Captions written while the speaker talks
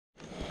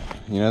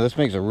You know, this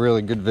makes a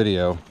really good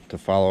video to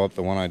follow up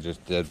the one I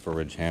just did for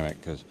Ridge Hammock,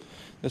 because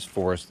this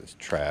forest is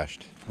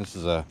trashed. This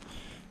is a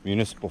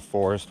municipal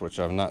forest, which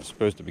I'm not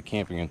supposed to be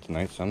camping in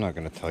tonight, so I'm not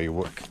going to tell you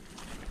what.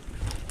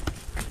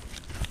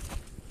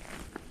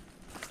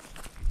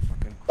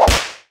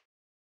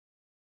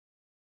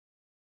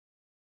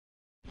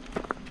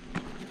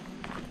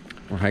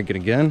 We're hiking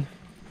again.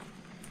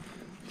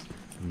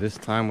 This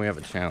time we have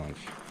a challenge.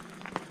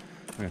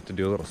 We have to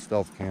do a little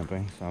stealth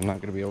camping, so I'm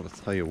not going to be able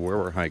to tell you where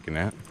we're hiking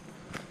at.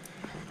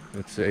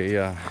 It's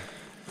a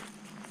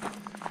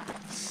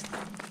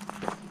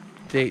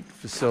state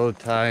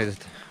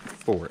facilitized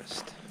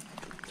forest.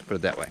 Let's put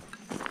it that way.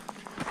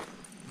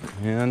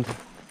 And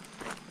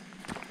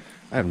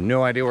I have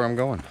no idea where I'm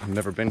going. I've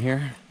never been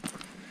here.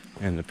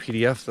 And the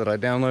PDF that I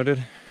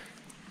downloaded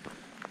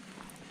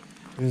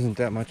isn't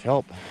that much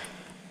help.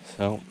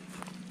 So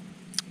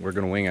we're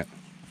gonna wing it.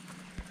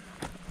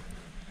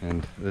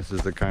 And this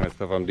is the kind of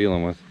stuff I'm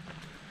dealing with.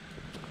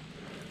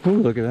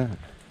 Ooh, look at that.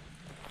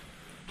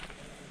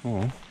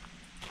 Oh.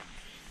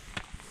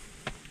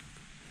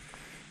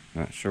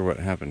 Not sure what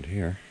happened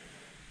here.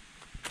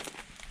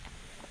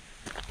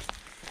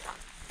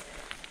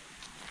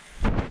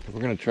 We're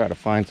gonna try to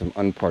find some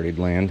unpartied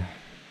land.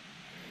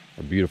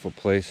 A beautiful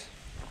place.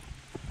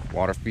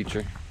 Water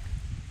feature.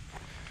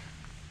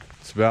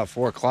 It's about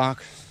 4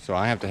 o'clock, so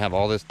I have to have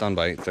all this done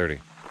by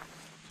 8:30.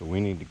 So we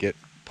need to get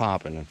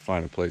popping and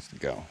find a place to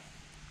go.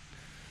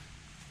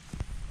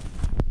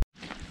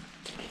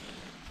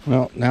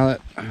 Well, now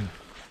that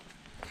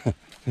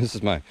this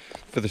is my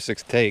 5th or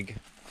 6th take,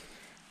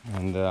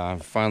 and I'm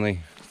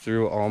finally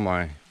through all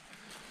my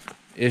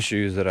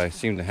issues that I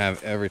seem to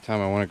have every time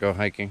I want to go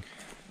hiking.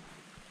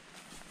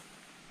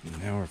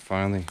 And now we're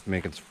finally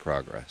making some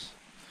progress.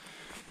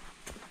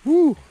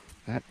 Woo!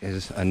 That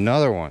is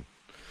another one.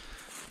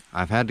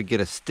 I've had to get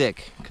a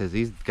stick because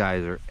these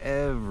guys are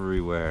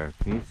everywhere.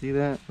 Can you see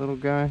that little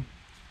guy?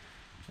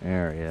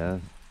 There he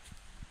is.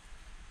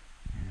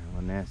 Yeah,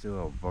 a nasty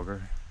little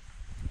booger.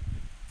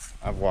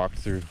 I've walked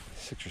through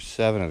 6 or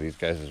 7 of these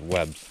guys'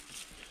 webs.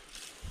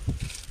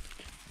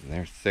 And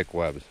they're thick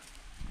webs.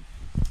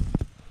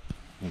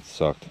 It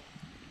sucked.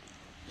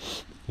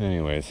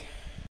 Anyways.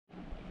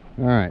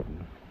 Alright.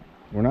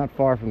 We're not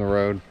far from the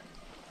road.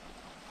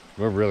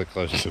 We're really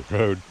close to the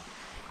road.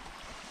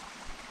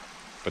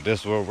 But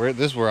this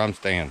is where I'm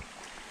staying.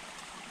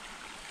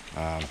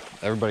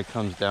 Everybody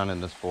comes down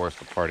in this forest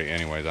to party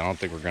anyways. I don't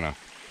think we're gonna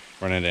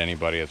run into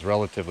anybody. It's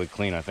relatively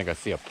clean. I think I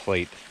see a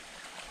plate.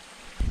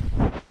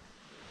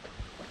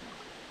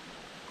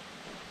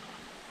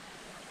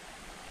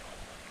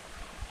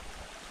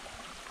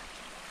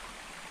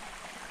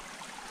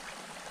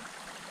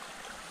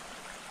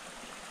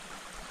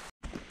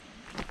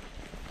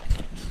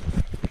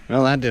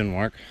 Well, that didn't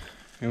work.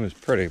 It was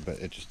pretty, but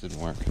it just didn't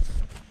work.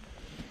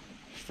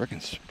 Freaking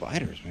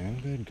spiders, man.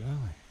 Good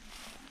golly.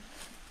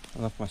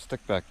 I left my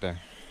stick back there.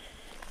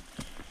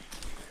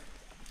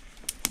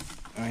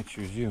 I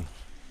choose you.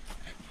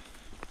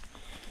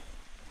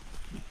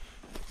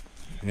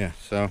 Yeah,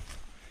 so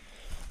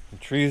the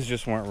trees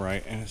just weren't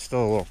right, and it's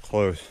still a little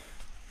close.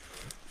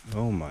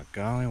 Oh my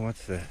golly,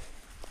 what's this?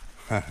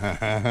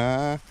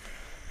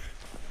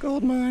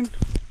 Gold mine.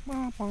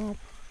 Bop, bop.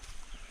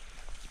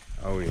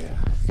 Oh yeah.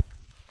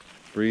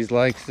 Breeze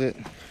likes it.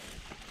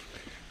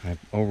 I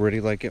already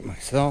like it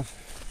myself.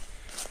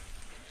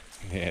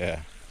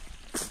 Yeah.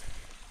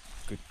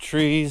 Good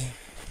trees.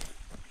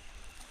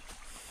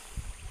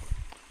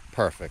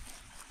 Perfect.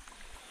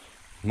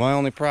 My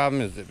only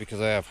problem is that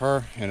because I have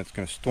her and it's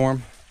going to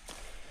storm,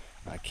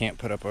 I can't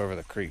put up over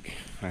the creek.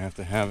 I have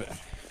to have it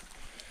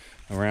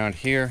around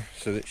here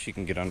so that she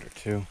can get under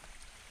too.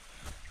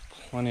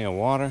 Plenty of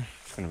water.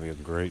 It's going to be a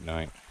great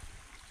night.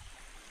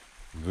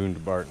 Boon to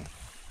Barton.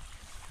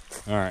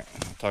 Alright,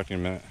 I'll talk to you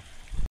in a minute.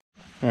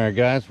 Alright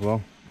guys,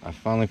 well, I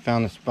finally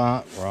found the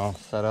spot. We're all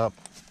set up.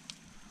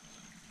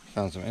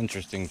 Found some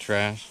interesting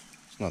trash.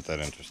 It's not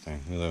that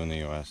interesting. We live in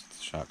the US. It's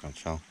a shotgun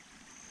shell.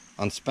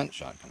 Unspent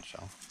shotgun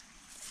shell.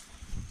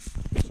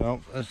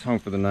 So, that's home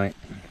for the night.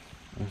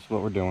 That's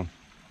what we're doing.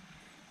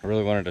 I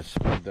really wanted to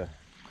split the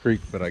creek,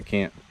 but I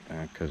can't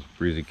because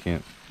Breezy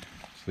can't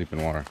sleep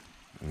in water.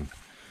 And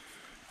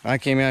I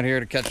came out here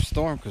to catch a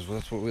storm because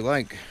that's what we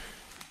like.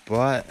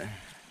 But,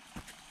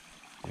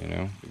 you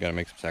know, we got to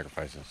make some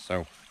sacrifices.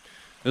 So,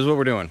 this is what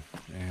we're doing.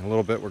 In a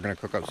little bit, we're going to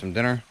cook up some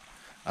dinner.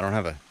 I don't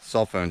have a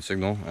cell phone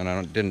signal, and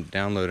I didn't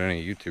download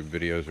any YouTube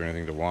videos or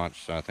anything to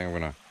watch, so I think I'm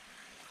going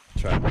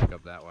to try to pick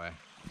up that way.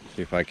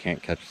 See if I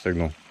can't catch a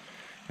signal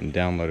and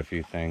download a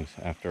few things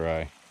after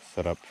I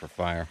set up for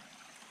fire.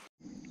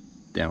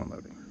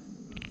 Downloading.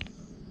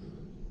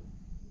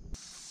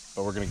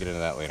 But we're going to get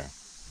into that later.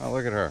 Oh,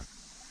 look at her.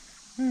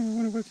 I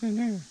wonder what's in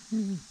there.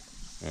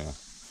 Yeah,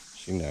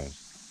 she knows.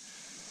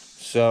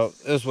 So,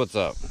 this is what's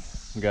up.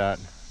 We got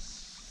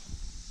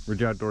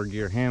Ridge Outdoor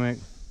Gear hammock,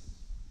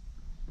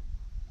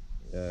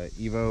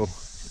 Evo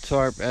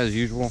tarp as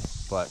usual,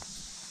 but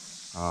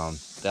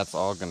that's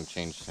all going to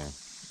change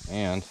soon.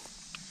 And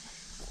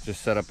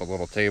just set up a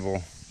little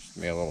table,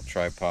 Made a little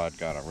tripod,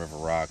 got a river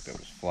rock that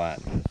was flat,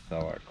 and just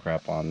throw our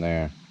crap on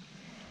there.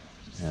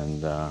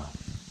 And I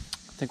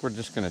think we're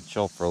just gonna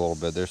chill for a little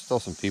bit. There's still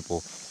some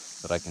people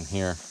that I can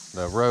hear.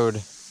 The road,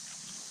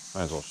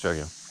 might as well show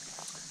you.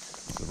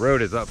 The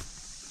road is up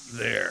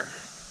there.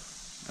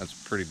 That's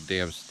pretty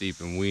damn steep,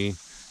 and we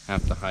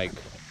have to hike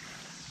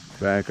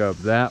back up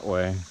that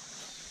way.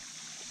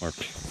 Or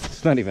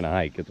it's not even a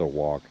hike, it's a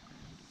walk.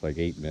 It's like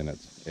 8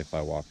 minutes if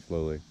I walk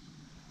slowly.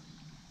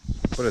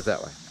 Put it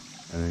that way.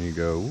 And then you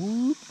go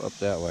whoop up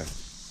that way.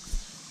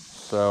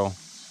 So I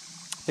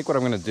think what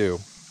I'm gonna do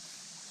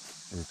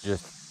is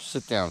just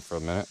sit down for a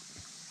minute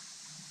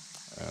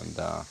and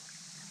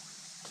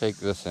take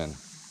this in.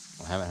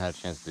 I haven't had a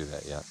chance to do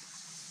that yet.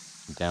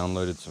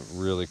 Downloaded some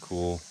really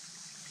cool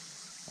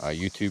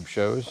YouTube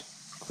shows.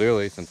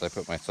 Clearly, since I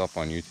put myself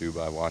on YouTube,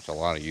 I watch a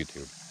lot of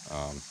YouTube.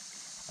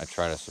 I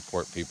try to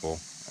support people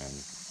and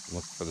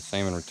look for the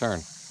same in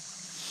return.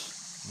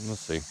 We'll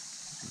see.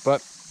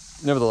 But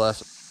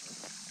nevertheless,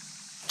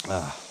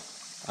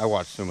 I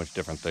watch so much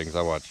different things.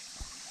 I watch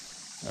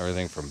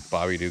everything from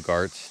Bobby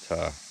Dugarts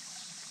to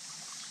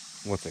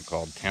what's it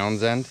called,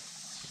 Townsend.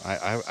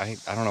 I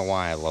don't know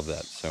why I love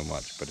that so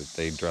much, but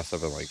they dress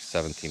up in like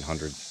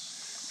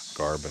 1700s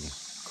garb and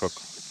cook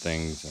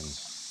things and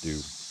do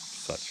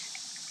such.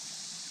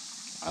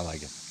 I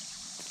like it.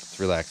 It's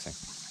relaxing.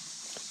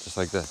 Just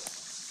like this.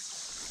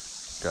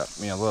 Got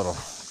me a little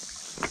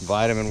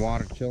vitamin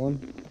water chilling.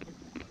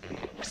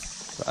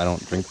 I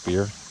don't drink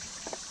beer.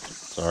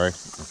 Sorry.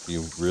 If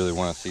you really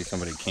want to see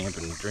somebody camp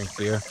and drink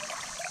beer,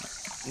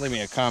 leave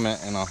me a comment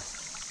and I'll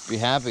be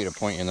happy to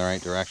point you in the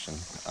right direction.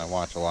 I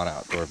watch a lot of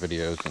outdoor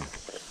videos and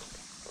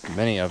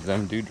many of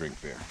them do drink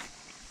beer.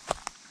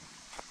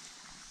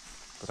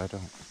 But I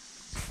don't.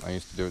 I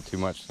used to do it too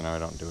much, so now I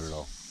don't do it at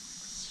all.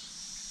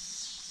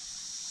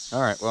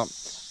 Alright, well,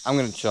 I'm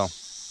going to chill.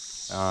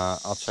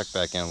 I'll check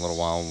back in a little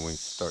while when we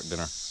start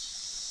dinner.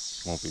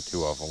 Won't be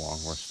too awful long.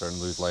 We're starting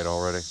to lose light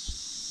already.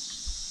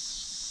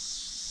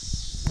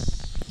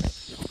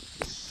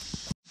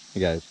 Hey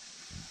guys.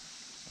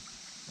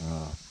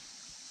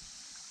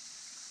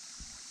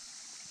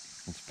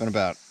 It's been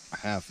about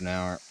half an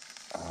hour.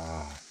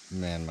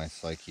 Man, my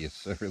psyche is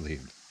so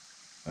relieved.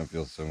 I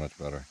feel so much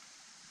better.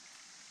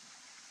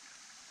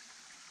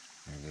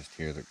 I can just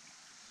hear the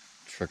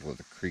trickle of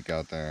the creek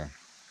out there.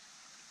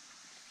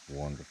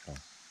 Wonderful.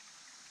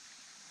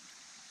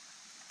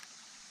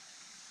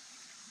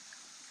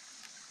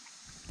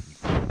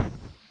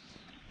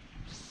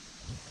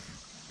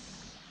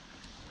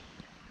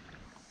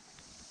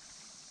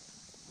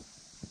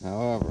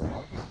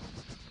 However,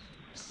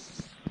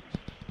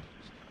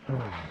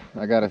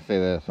 I gotta say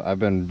this, I've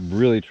been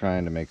really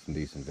trying to make some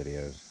decent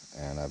videos,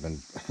 and I've been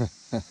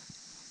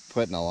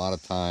putting a lot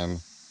of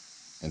time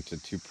into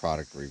 2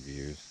 product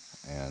reviews,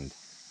 and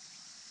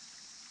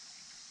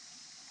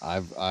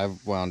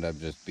I've wound up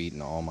just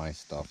beating all my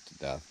stuff to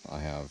death. I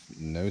have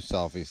no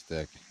selfie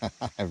stick.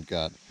 I've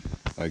got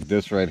like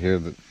this right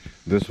here.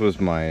 This was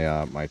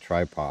my my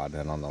tripod,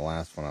 and on the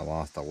last one I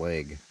lost a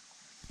leg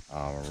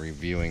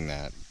reviewing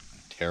that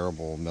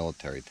terrible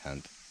military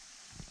tent.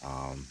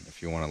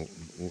 If you want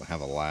to have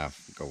a laugh,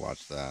 go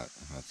watch that.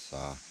 That's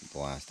the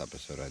last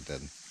episode I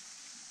did.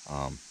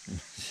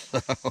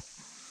 So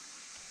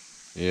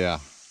yeah.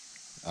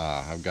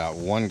 I've got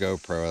one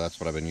GoPro. That's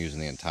what I've been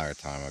using the entire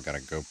time. I've got a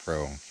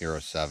GoPro Hero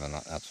 7.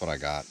 That's what I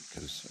got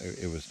because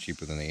it was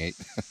cheaper than the 8.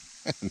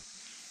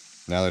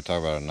 Now they're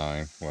talking about a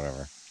 9.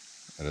 Whatever.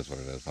 It is what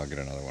it is. I'll get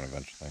another one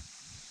eventually.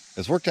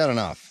 It's worked out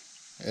enough.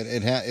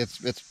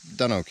 It's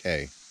done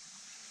okay.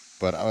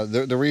 But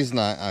the reason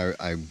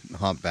I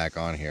hop back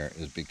on here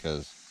is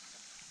because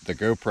the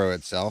GoPro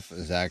itself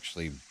is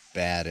actually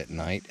bad at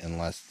night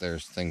unless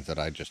there's things that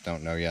I just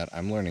don't know yet.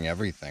 I'm learning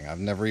everything. I've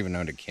never even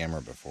owned a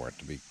camera before,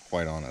 to be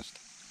quite honest,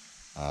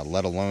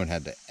 let alone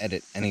had to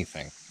edit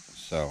anything.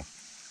 So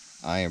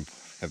I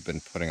have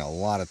been putting a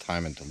lot of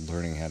time into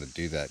learning how to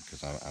do that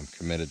because I'm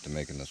committed to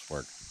making this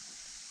work.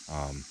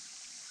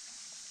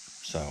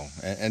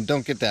 And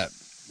don't get that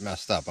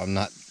messed up. I'm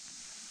not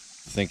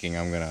thinking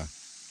I'm gonna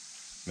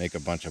make a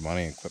bunch of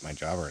money and quit my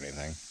job or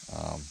anything.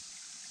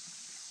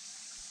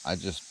 I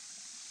just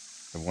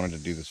have wanted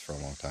to do this for a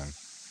long time.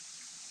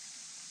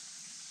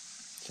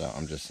 So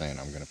I'm just saying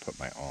I'm going to put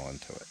my all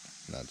into it.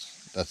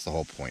 That's the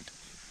whole point.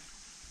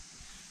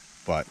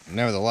 But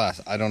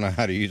nevertheless, I don't know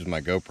how to use my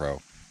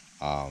GoPro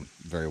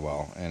very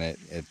well, and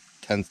it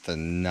tends to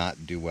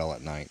not do well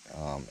at night.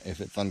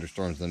 If it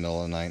thunderstorms in the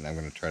middle of the night and I'm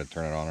going to try to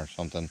turn it on or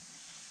something,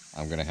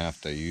 I'm going to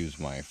have to use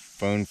my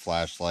phone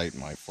flashlight,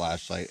 my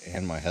flashlight,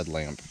 and my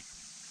headlamp.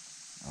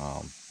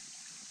 I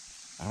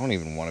don't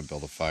even want to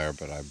build a fire,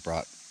 but I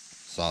brought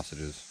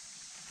sausages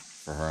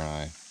for her and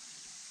I.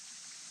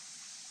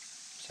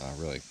 So I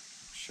really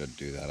should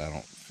do that. I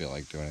don't feel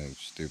like doing anything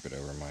stupid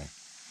over my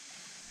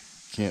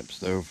camp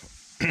stove.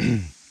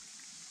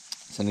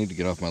 So I need to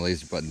get off my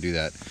lazy butt and do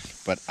that.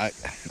 But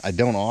I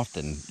don't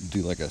often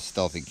do like a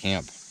stealthy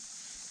camp.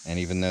 And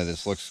even though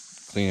this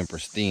looks clean and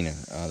pristine,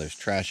 there's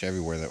trash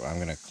everywhere that I'm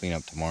going to clean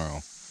up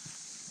tomorrow.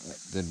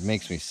 It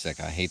makes me sick.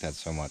 I hate that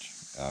so much.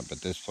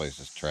 But this place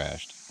is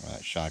trashed.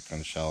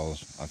 Shotgun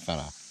shells. I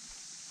found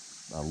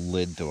a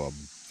lid to a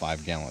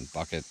 5-gallon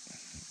bucket.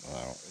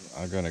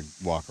 I'm gonna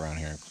walk around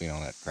here and clean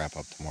all that crap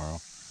up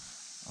tomorrow.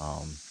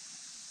 Um,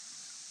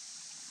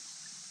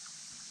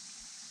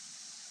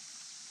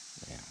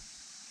 yeah.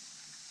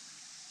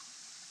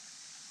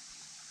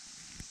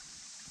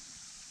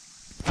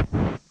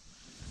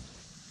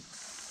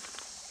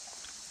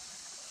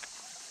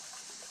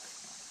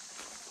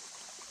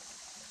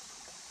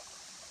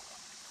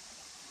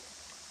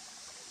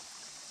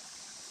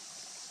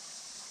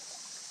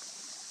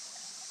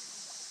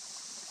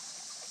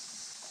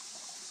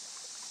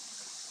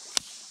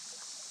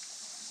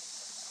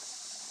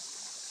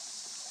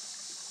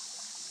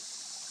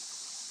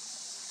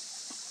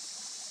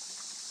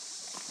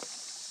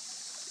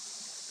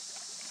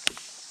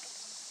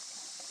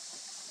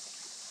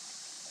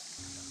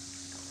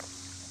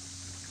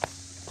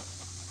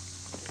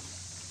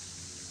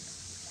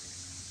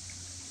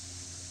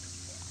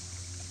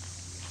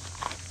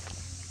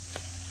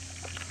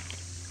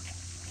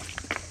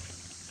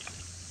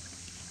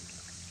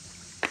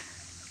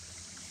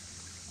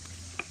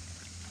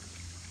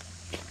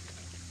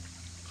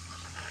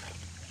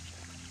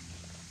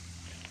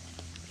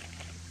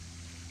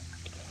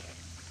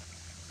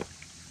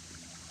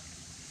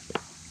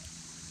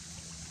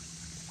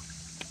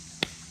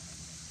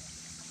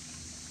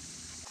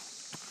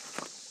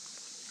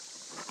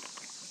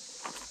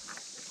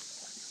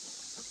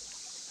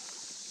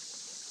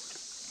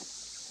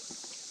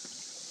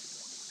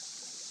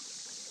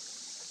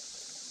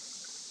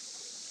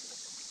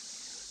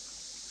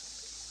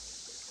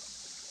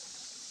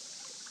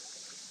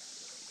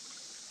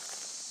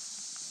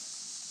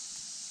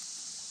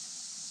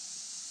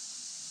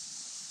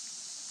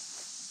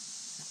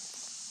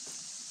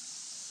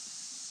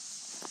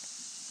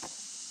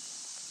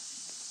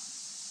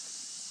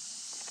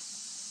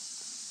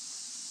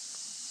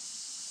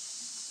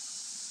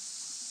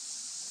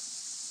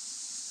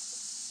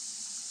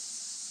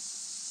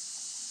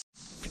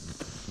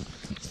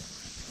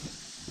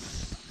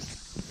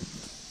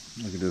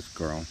 Look at this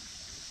girl.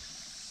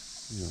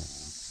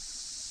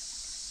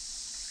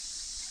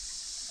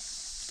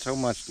 So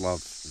much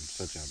love from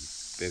such a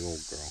big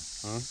old girl,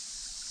 huh?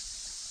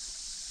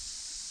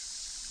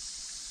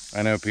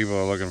 I know people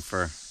are looking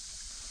for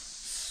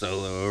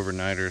solo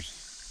overnighters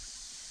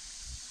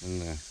in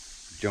the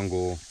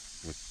jungle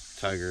with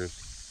tigers,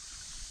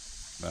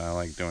 but I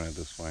like doing it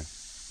this way.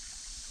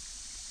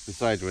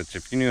 Besides which,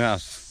 if you knew how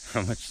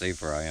much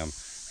safer I am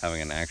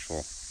having an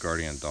actual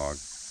guardian dog.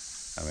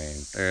 I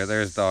mean,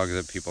 there's dogs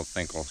that people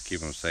think will keep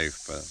them safe,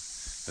 but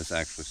this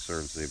actually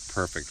serves the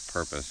perfect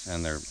purpose,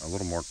 and they're a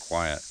little more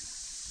quiet,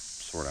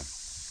 sort of.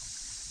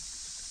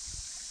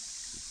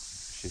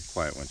 She's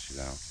quiet when she's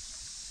out.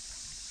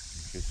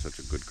 She's such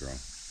a good girl.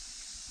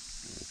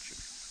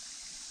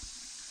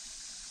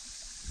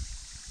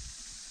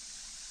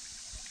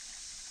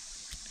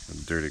 A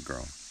dirty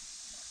girl.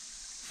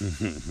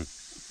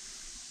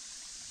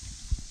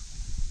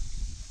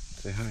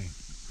 Say hi.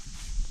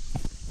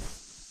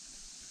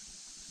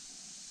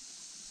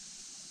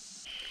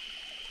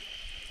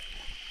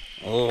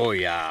 Oh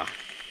yeah.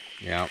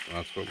 Yeah,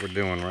 that's what we're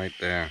doing right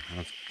there.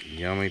 That's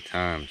yummy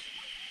times.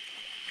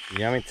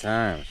 Yummy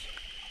times.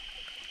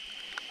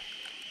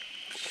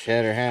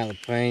 Cheddar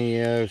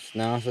jalapeno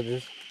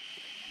sausages.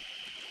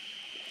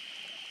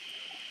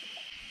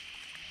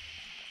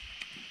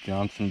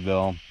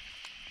 Johnsonville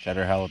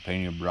cheddar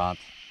jalapeno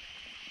brats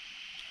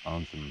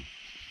on some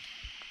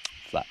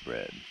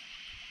flatbread.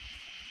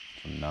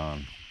 Some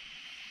naan.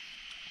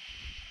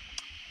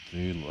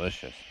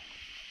 Delicious.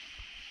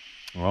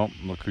 Well,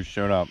 look who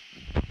showed up.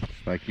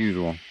 Just like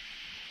usual.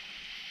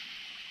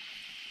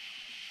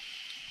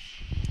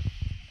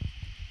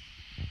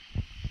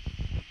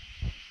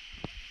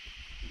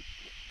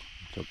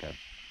 It's okay.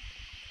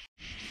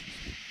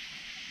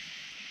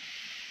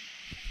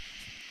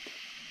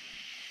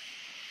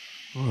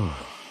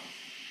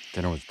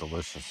 Dinner was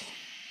delicious.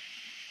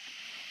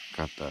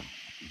 Got the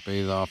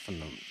bathe off in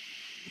the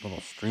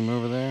little stream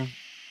over there.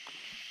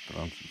 Put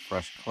on some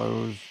fresh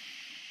clothes.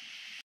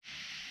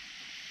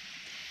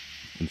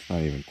 It's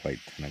not even quite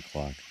 10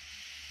 o'clock.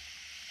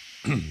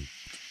 Can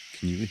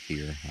you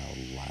hear how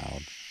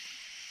loud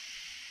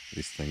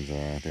these things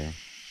are out there?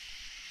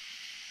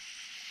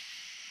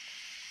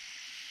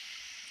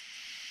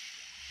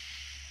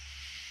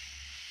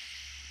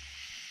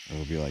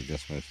 It'll be like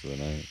this most of the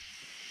night,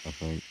 I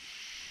think.